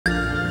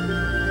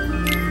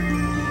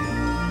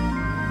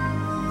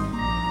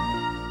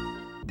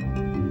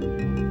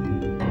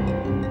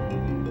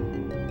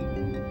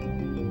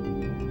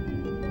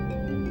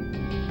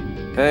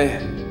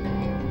Hey.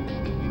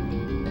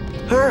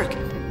 Herc,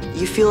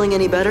 you feeling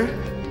any better?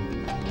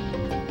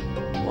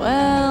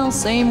 Well,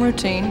 same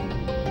routine.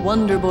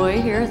 Wonder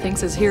Boy here thinks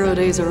his hero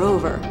days are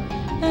over.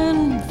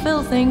 And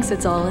Phil thinks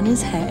it's all in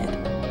his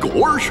head.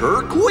 Gosh,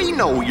 Herc, we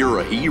know you're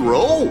a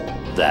hero.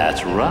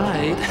 That's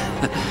right.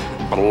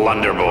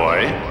 Blunder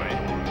Boy.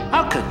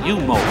 How could you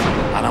mope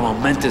on a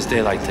momentous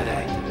day like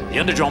today? The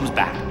Underdrome's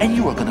back, and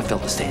you are gonna fill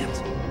the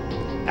stands.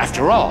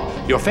 After all,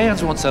 your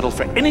fans won't settle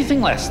for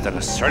anything less than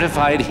a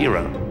certified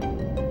hero.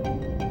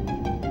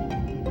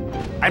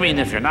 I mean,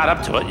 if you're not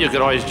up to it, you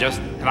could always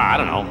just, I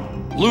don't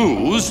know,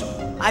 lose.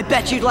 I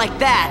bet you'd like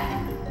that.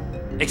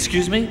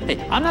 Excuse me? Hey,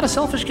 I'm not a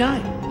selfish guy.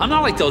 I'm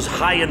not like those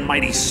high and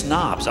mighty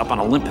snobs up on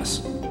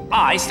Olympus.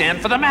 I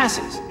stand for the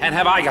masses, and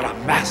have I got a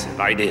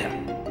massive idea.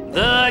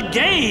 The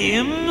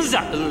games,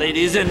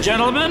 ladies and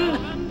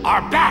gentlemen,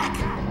 are back.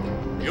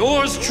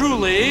 Yours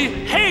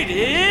truly,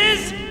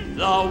 Hades,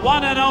 the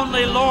one and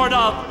only Lord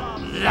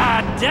of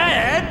the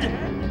Dead,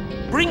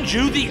 brings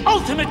you the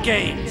Ultimate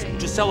Games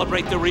to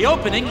celebrate the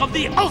reopening of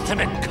the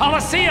Ultimate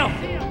Coliseum.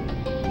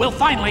 We'll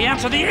finally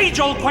answer the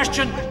age-old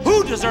question,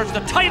 who deserves the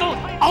title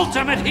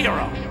Ultimate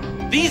Hero?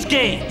 These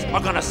games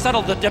are gonna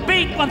settle the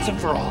debate once and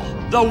for all.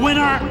 The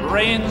winner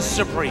reigns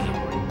supreme.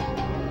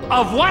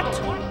 Of what?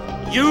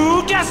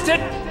 You guessed it,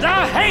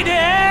 the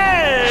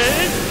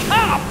Hades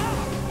Cup!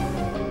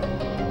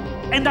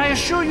 And I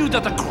assure you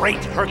that the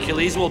great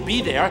Hercules will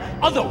be there,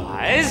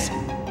 otherwise...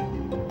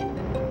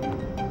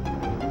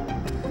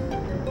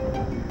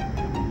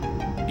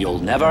 you'll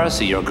never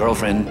see your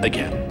girlfriend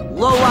again.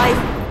 Lowlife.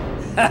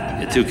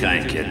 You're too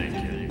kind, kid.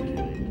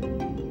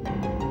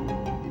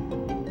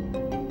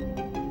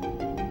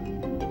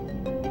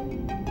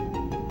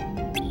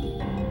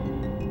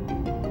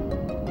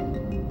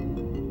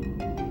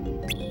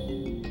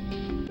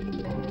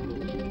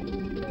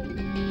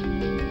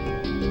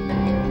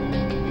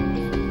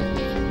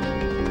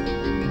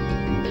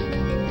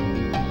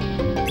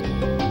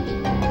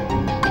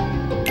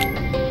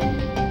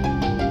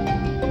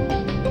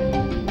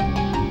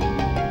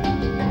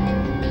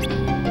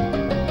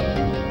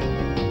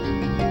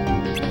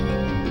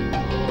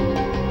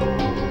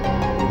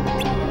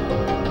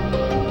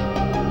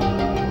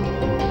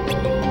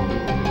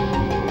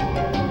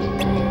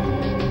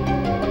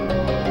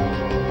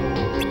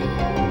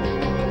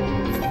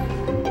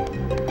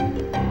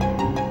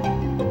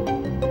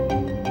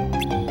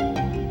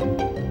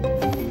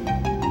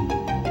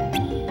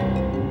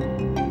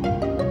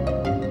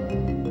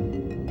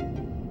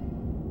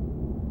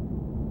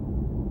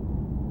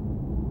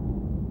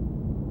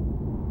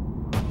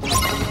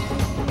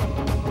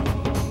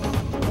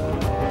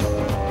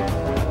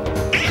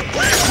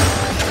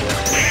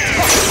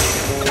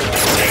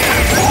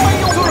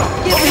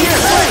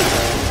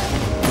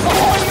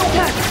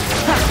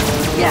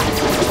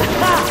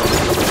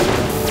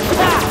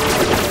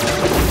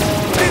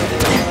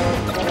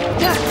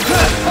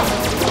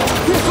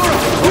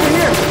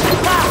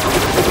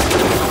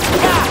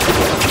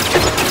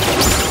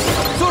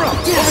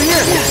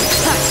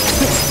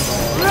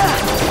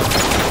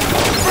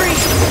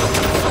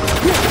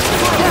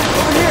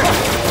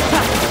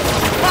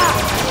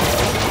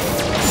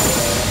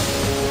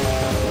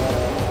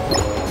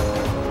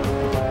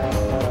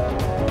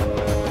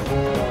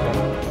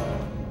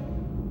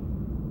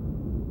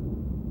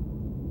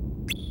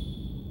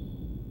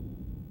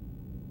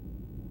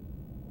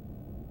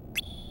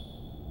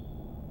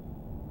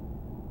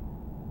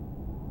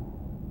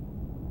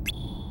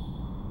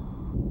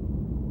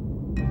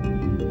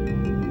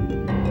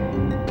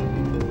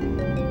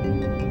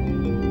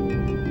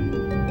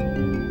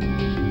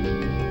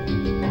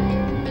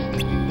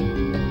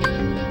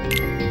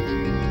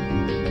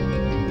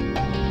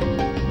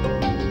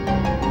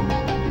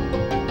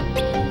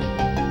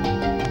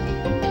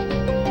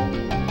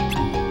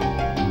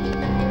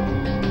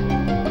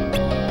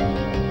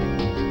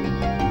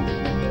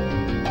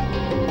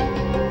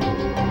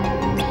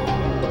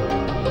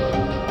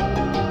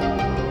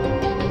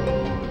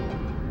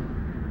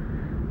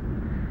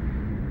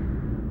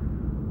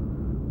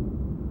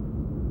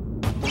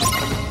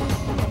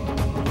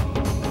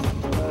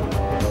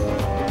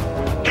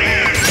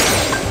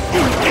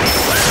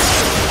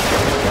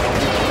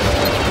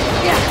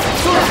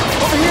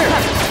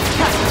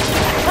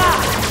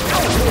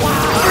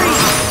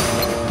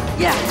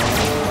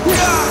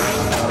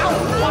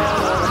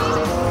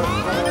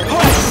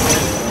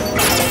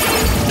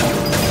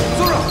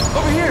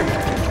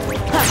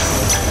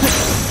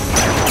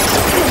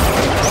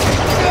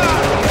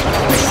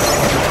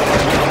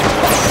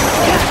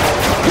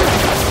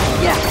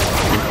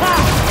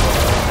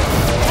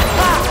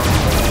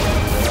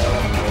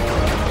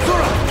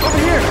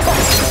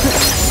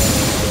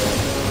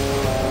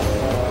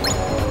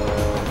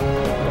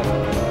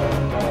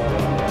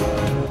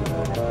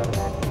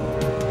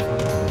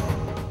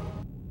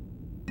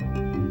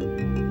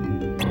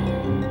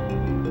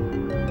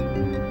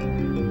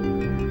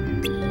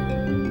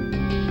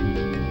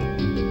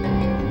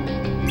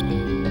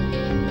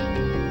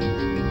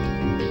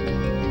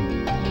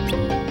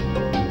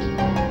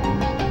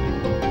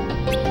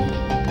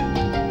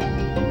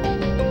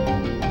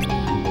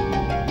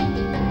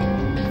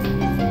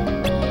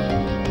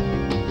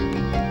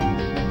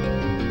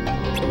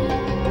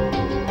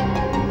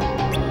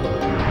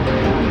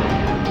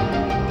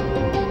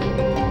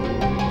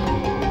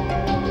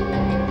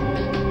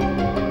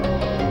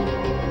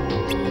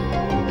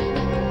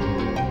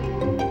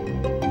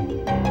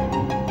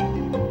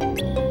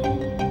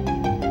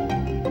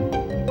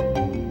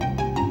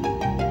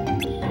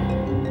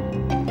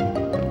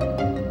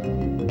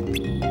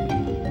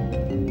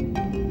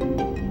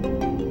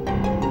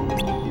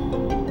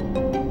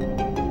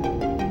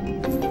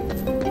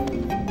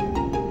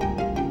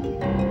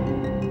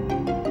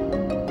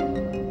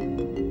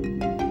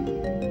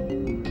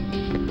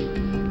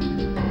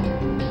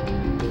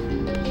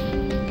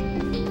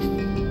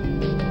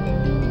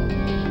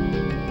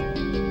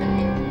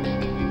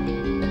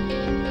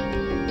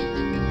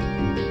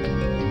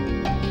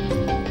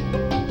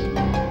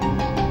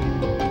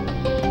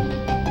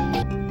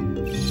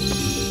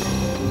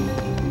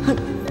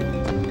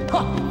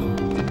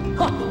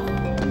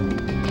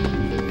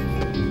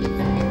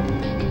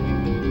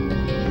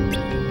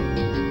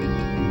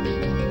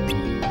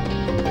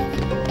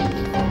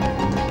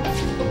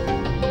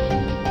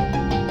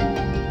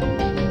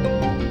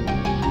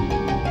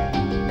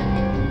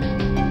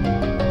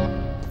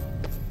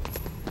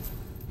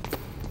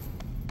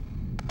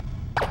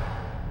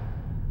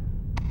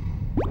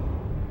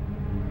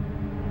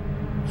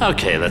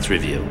 Okay, let's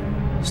review.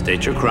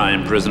 State your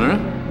crime, prisoner.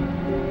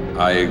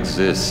 I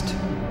exist.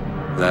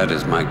 That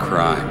is my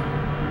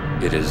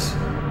crime. It is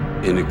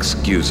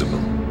inexcusable.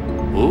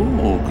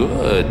 Ooh,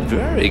 good.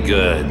 Very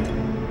good.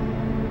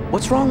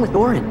 What's wrong with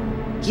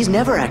Orin? He's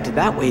never acted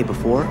that way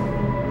before.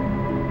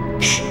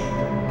 Shh.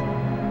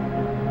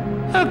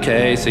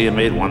 Okay, so you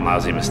made one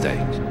lousy mistake.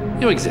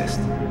 You exist.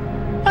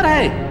 But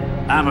hey,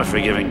 I'm a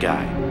forgiving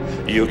guy.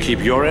 You keep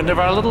your end of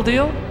our little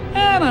deal,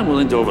 and I'm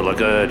willing to overlook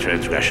a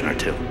transgression or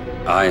two.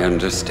 I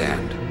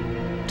understand.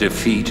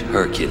 Defeat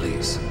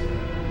Hercules.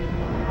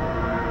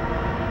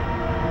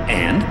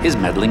 And his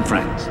meddling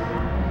friends.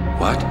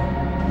 What?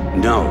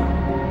 No.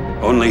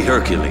 Only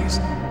Hercules.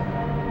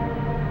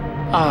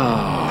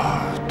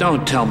 Oh,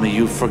 don't tell me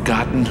you've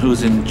forgotten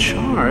who's in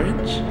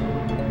charge.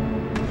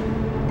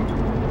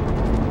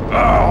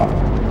 Oh.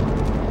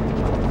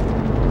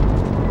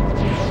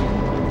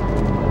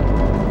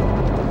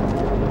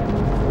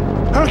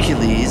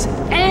 Hercules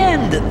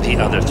and the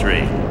other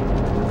three.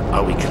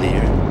 Are we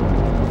clear?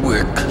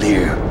 We're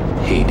clear,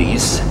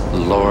 Hades.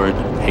 Lord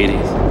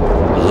Hades?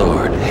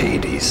 Lord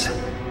Hades.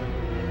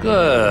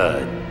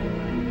 Good.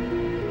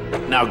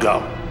 Now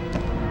go.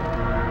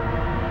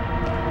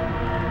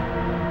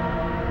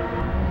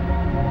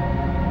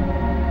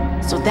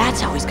 So that's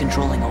how he's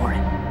controlling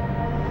Orin.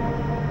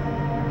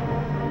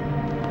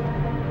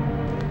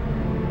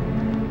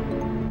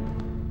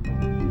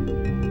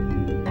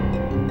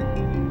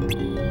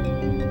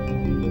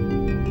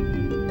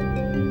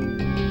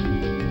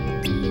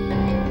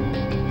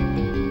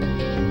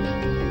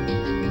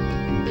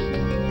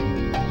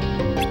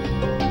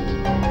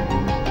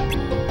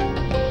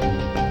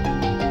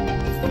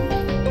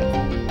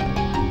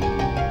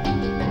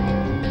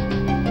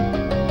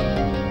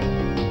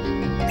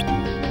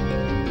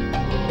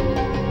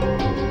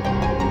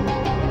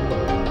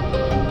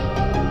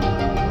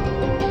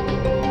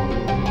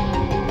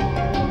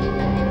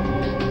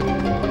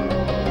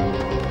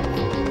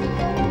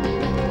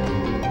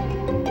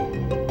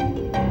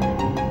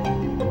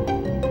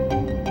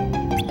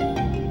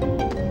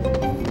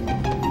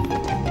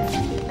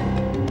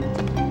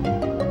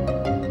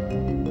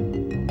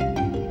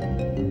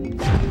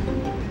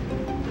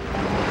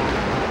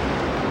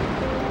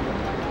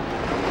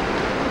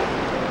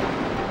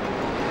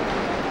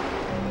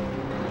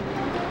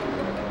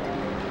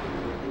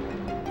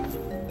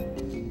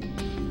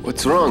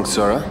 What's wrong,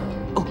 Sora?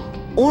 Oh,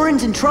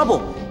 Orin's in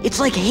trouble. It's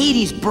like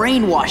Hades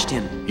brainwashed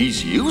him.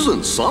 He's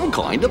using some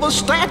kind of a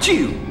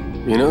statue.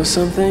 You know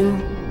something?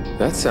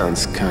 That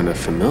sounds kind of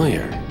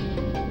familiar.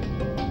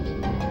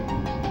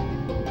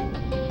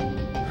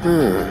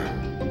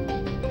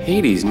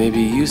 Hades may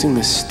be using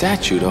the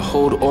statue to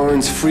hold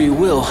Orin's free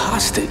will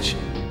hostage.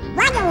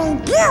 What do we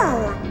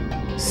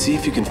do? See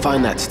if you can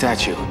find that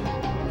statue.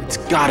 It's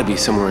gotta be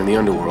somewhere in the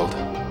underworld.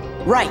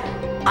 Right.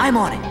 I'm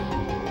on it.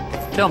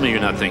 Tell me you're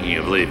not thinking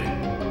of leaving.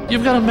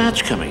 You've got a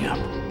match coming up.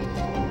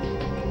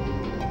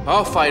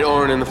 I'll fight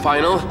Orin in the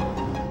final.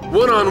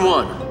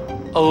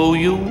 One-on-one. Oh,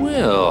 you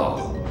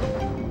will?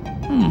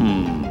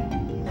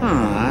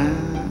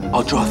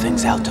 I'll draw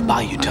things out to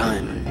buy you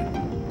time.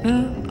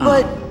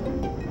 But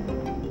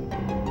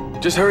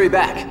Just hurry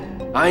back.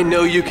 I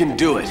know you can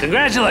do it.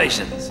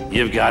 Congratulations.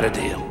 You've got a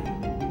deal.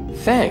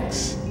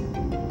 Thanks.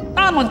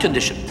 On one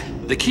condition.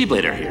 The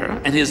Keyblader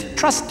here and his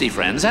trusty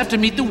friends have to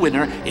meet the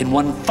winner in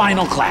one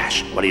final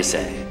clash. What do you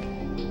say?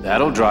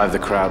 That'll drive the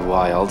crowd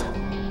wild.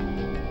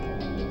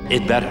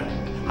 It better.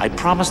 I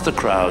promised the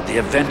crowd the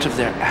event of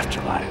their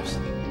afterlives.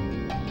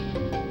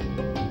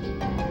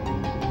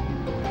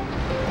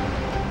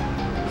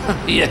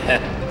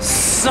 Yeah,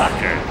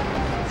 sucker.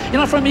 You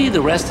know, for me,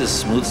 the rest is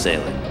smooth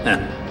sailing.